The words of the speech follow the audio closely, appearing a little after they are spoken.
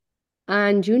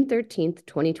On June 13th,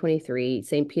 2023,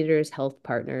 St. Peter's Health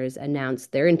Partners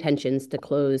announced their intentions to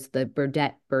close the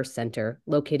Burdett Birth Center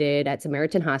located at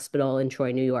Samaritan Hospital in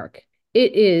Troy, New York.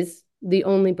 It is the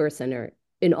only birth center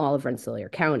in all of Rensselaer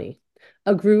County.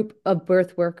 A group of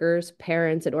birth workers,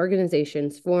 parents, and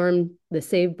organizations formed the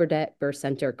Save Burdett Birth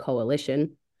Center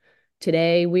Coalition.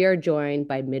 Today, we are joined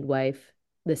by midwife,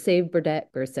 the Save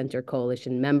Burdett Birth Center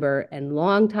Coalition member, and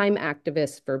longtime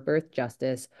activist for birth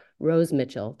justice, Rose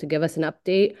Mitchell, to give us an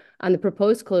update on the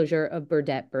proposed closure of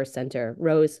Burdett Birth Center.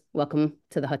 Rose, welcome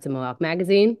to the Hudson Mohawk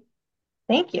Magazine.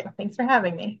 Thank you. Thanks for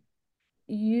having me.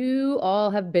 You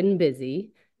all have been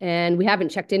busy, and we haven't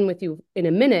checked in with you in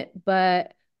a minute,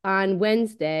 but on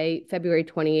Wednesday, February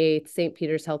 28th, St.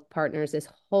 Peter's Health Partners is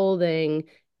holding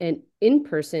an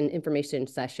in-person information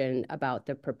session about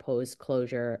the proposed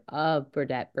closure of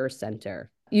Burdett Birth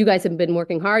Center. You guys have been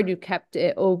working hard. You kept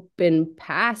it open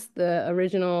past the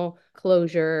original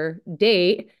closure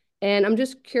date. And I'm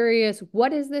just curious,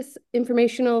 what is this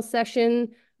informational session?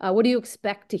 What do you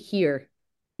expect to hear?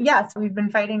 Yes, we've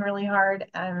been fighting really hard,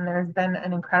 and there's been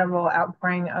an incredible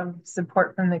outpouring of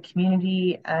support from the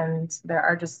community. And there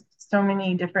are just so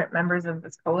many different members of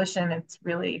this coalition. It's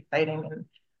really exciting, and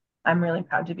I'm really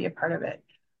proud to be a part of it.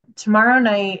 Tomorrow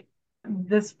night,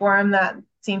 this forum that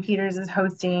St. Peter's is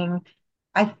hosting,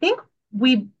 I think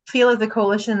we feel as a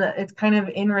coalition that it's kind of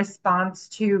in response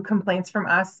to complaints from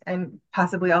us and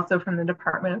possibly also from the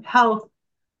Department of Health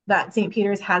that St.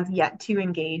 Peter's has yet to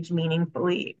engage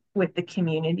meaningfully with the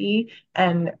community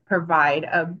and provide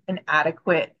an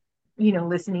adequate,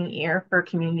 listening ear for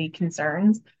community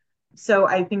concerns. So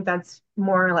I think that's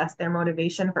more or less their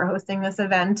motivation for hosting this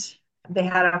event. They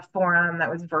had a forum that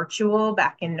was virtual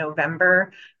back in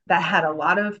November that had a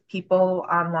lot of people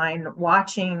online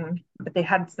watching, but they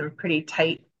had some pretty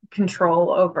tight control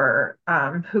over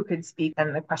who could speak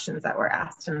and the questions that were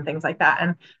asked and things like that.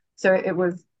 And so it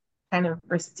was kind of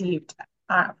received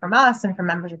from us and from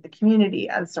members of the community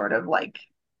as sort of like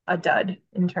a dud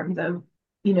in terms of,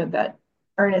 that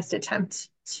earnest attempt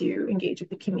to engage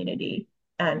with the community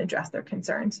and address their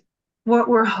concerns. What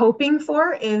we're hoping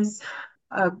for is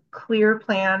a clear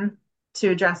plan to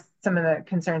address some of the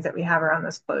concerns that we have around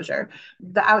this closure.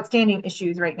 The outstanding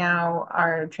issues right now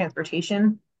are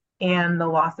transportation and the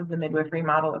loss of the midwifery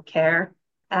model of care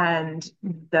and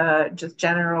the just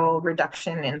general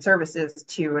reduction in services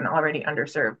to an already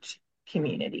underserved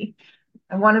community.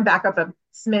 I want to back up a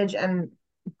smidge and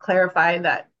clarify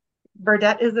that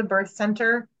Burdett is a birth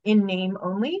center in name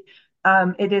only.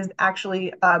 It is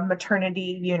actually a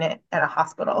maternity unit at a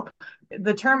hospital.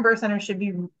 The term birth center should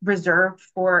be reserved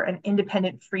for an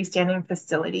independent freestanding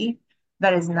facility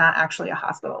that is not actually a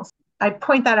hospital. I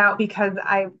point that out because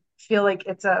I feel like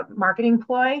it's a marketing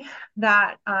ploy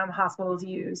that hospitals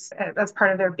use as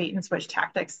part of their bait and switch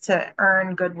tactics to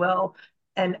earn goodwill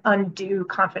and undue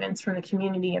confidence from the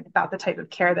community about the type of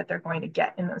care that they're going to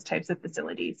get in those types of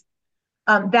facilities.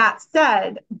 That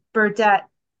said, Burdett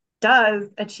does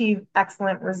achieve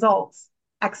excellent results,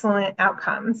 excellent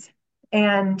outcomes,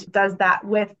 and does that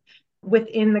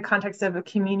within the context of a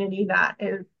community that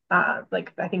is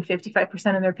like I think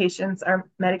 55% of their patients are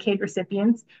Medicaid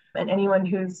recipients, and anyone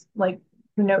who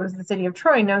knows the city of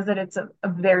Troy knows that it's a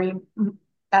very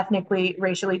ethnically,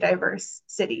 racially diverse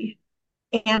city.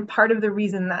 And part of the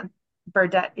reason that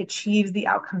Burdett achieves the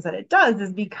outcomes that it does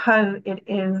is because it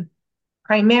is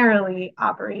primarily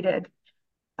operated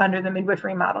under the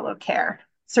midwifery model of care.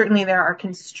 Certainly, there are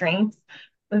constraints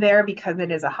there because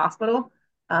it is a hospital,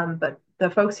 but the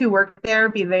folks who work there,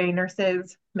 be they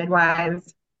nurses,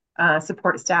 midwives,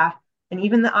 support staff, and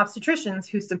even the obstetricians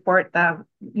who support them,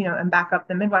 and back up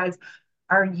the midwives,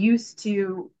 are used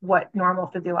to what normal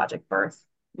physiologic birth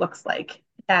looks like.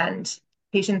 And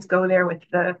patients go there with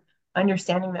the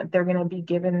understanding that they're going to be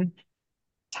given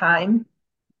time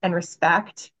and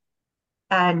respect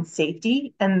and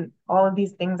safety and all of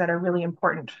these things that are really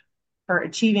important for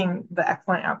achieving the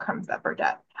excellent outcomes that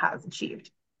Burdett has achieved.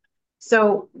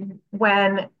 So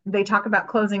when they talk about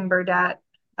closing Burdett,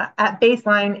 at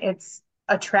baseline, it's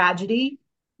a tragedy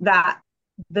that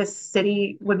this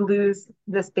city would lose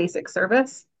this basic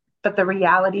service. But the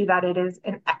reality that it is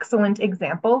an excellent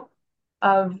example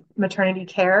of maternity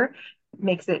care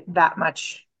makes it that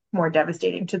much more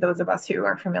devastating to those of us who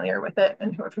are familiar with it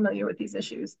and who are familiar with these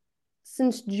issues.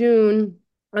 Since June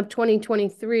of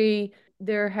 2023,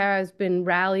 there has been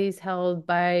rallies held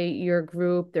by your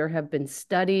group. There have been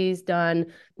studies done.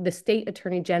 The state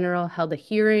attorney general held a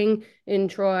hearing in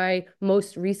Troy.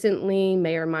 Most recently,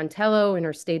 Mayor Montello, in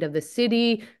her state of the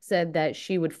city, said that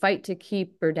she would fight to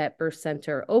keep Burdett Birth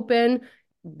Center open.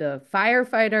 The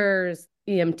firefighters,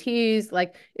 EMTs.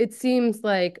 Like it seems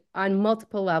like on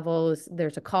multiple levels,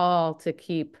 there's a call to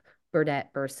keep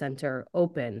Burdett Birth Center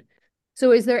open.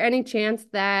 So is there any chance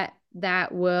that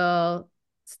that will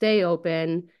stay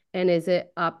open? And is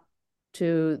it up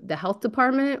to the health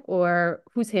department or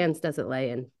whose hands does it lay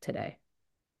in today?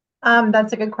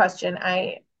 That's a good question.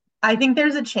 I think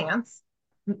there's a chance.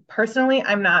 Personally,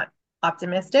 I'm not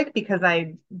optimistic because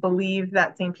I believe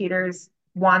that St. Peter's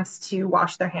wants to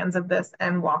wash their hands of this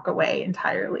and walk away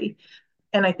entirely.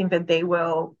 And I think that they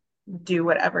will do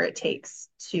whatever it takes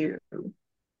to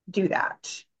do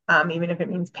that, even if it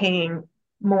means paying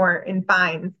more in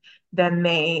fines than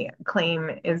they claim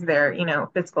is their,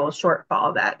 fiscal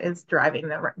shortfall that is driving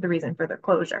the reason for the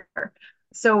closure.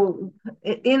 So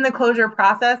in the closure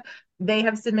process, they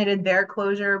have submitted their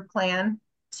closure plan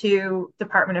to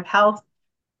Department of Health,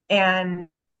 and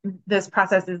this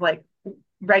process is like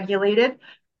regulated.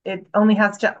 It only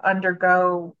has to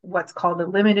undergo what's called a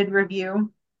limited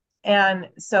review, and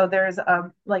so there's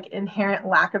a like inherent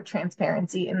lack of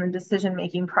transparency in the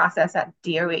decision-making process at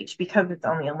DOH because it's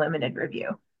only a limited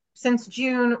review. Since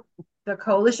June, the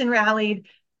coalition rallied,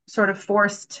 sort of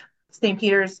forced St.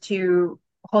 Peter's to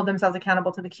hold themselves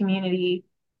accountable to the community.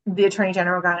 The Attorney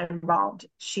General got involved.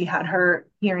 She had her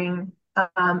hearing.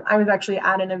 I was actually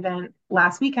at an event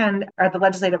last weekend at the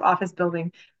Legislative Office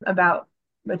building about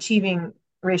achieving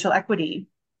racial equity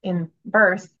in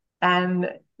birth. And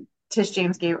Tish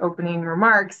James gave opening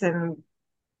remarks and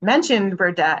mentioned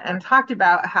Burdett and talked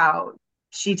about how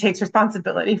she takes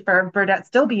responsibility for Burdett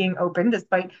still being open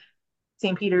despite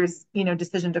St. Peter's,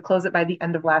 decision to close it by the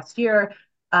end of last year.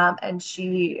 And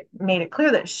she made it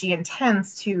clear that she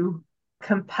intends to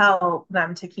compel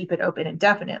them to keep it open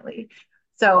indefinitely.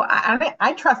 So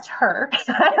I trust her.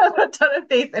 I have a ton of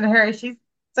faith in her. She's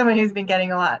someone who's been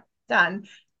getting a lot done.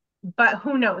 But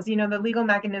who knows? The legal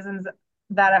mechanisms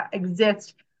that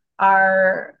exist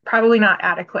are probably not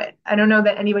adequate. I don't know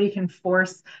that anybody can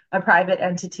force a private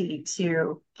entity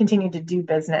to continue to do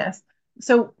business.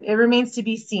 So it remains to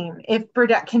be seen. If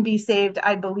Burdett can be saved,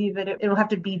 I believe that it will have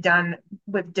to be done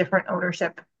with different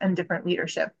ownership and different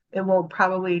leadership. It will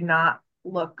probably not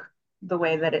look the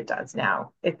way that it does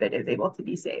now if it is able to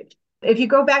be saved. If you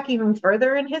go back even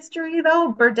further in history,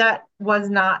 though, Burdett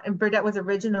was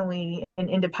originally an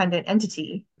independent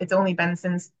entity. It's only been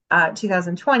since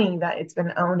 2020 that it's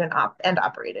been owned and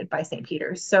operated by St.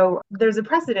 Peter's. So there's a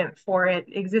precedent for it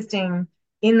existing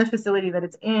in the facility that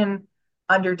it's in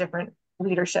under different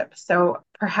leadership. So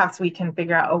perhaps we can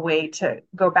figure out a way to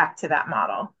go back to that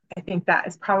model. I think that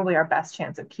is probably our best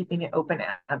chance of keeping it open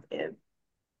as is.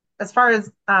 As far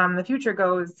as the future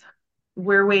goes,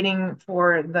 we're waiting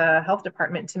for the health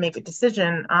department to make a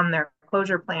decision on their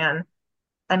closure plan.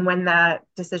 And when that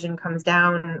decision comes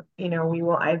down, we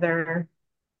will either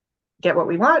get what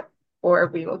we want or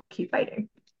we will keep fighting.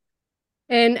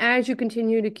 And as you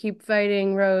continue to keep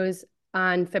fighting, Rose,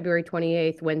 on February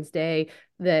 28th, Wednesday,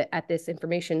 at this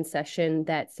information session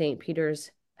that St.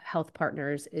 Peter's Health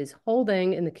Partners is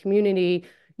holding in the community,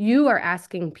 you are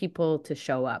asking people to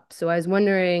show up. So I was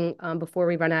wondering, before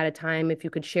we run out of time, if you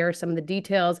could share some of the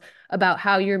details about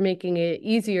how you're making it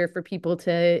easier for people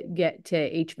to get to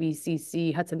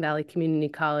HVCC, Hudson Valley Community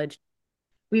College.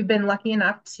 We've been lucky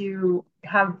enough to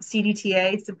have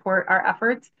CDTA support our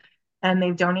efforts, and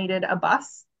they've donated a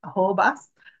whole bus,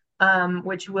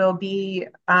 which will be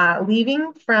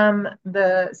leaving from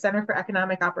the Center for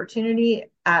Economic Opportunity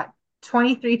at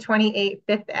 2328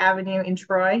 Fifth Avenue in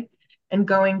Troy and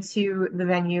going to the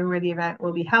venue where the event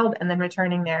will be held and then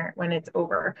returning there when it's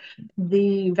over.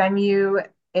 The venue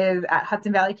is at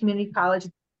Hudson Valley Community College.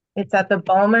 It's at the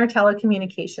Balmer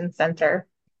Telecommunications Center.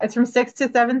 It's from 6 to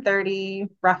 7:30,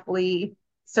 roughly.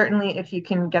 Certainly, if you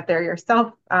can get there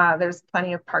yourself, there's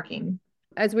plenty of parking.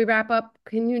 As we wrap up,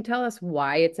 can you tell us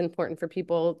why it's important for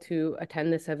people to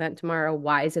attend this event tomorrow?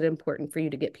 Why is it important for you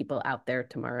to get people out there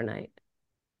tomorrow night?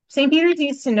 St. Peter's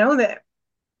needs to know that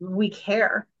we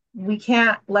care. We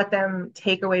can't let them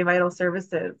take away vital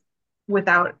services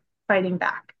without fighting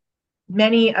back.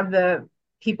 Many of the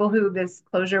people who this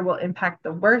closure will impact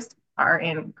the worst are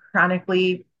in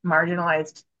chronically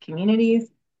marginalized communities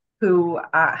who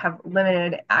have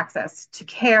limited access to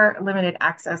care, limited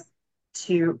access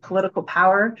to political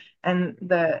power, and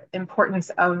the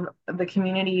importance of the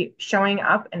community showing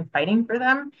up and fighting for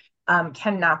them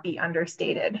cannot be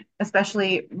understated,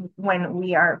 especially when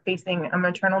we are facing a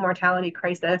maternal mortality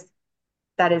crisis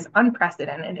that is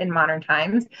unprecedented in modern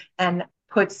times and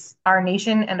puts our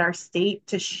nation and our state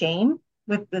to shame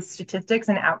with the statistics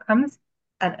and outcomes,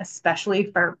 and especially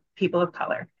for people of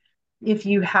color. If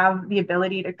you have the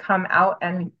ability to come out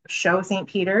and show St.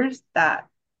 Peter's that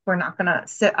We're not going to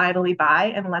sit idly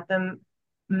by and let them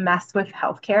mess with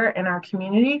healthcare in our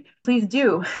community. Please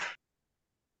do.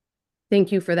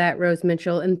 Thank you for that, Rose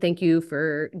Mitchell, and thank you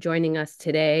for joining us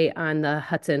today on the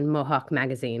Hudson Mohawk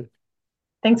Magazine.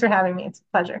 Thanks for having me. It's a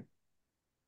pleasure.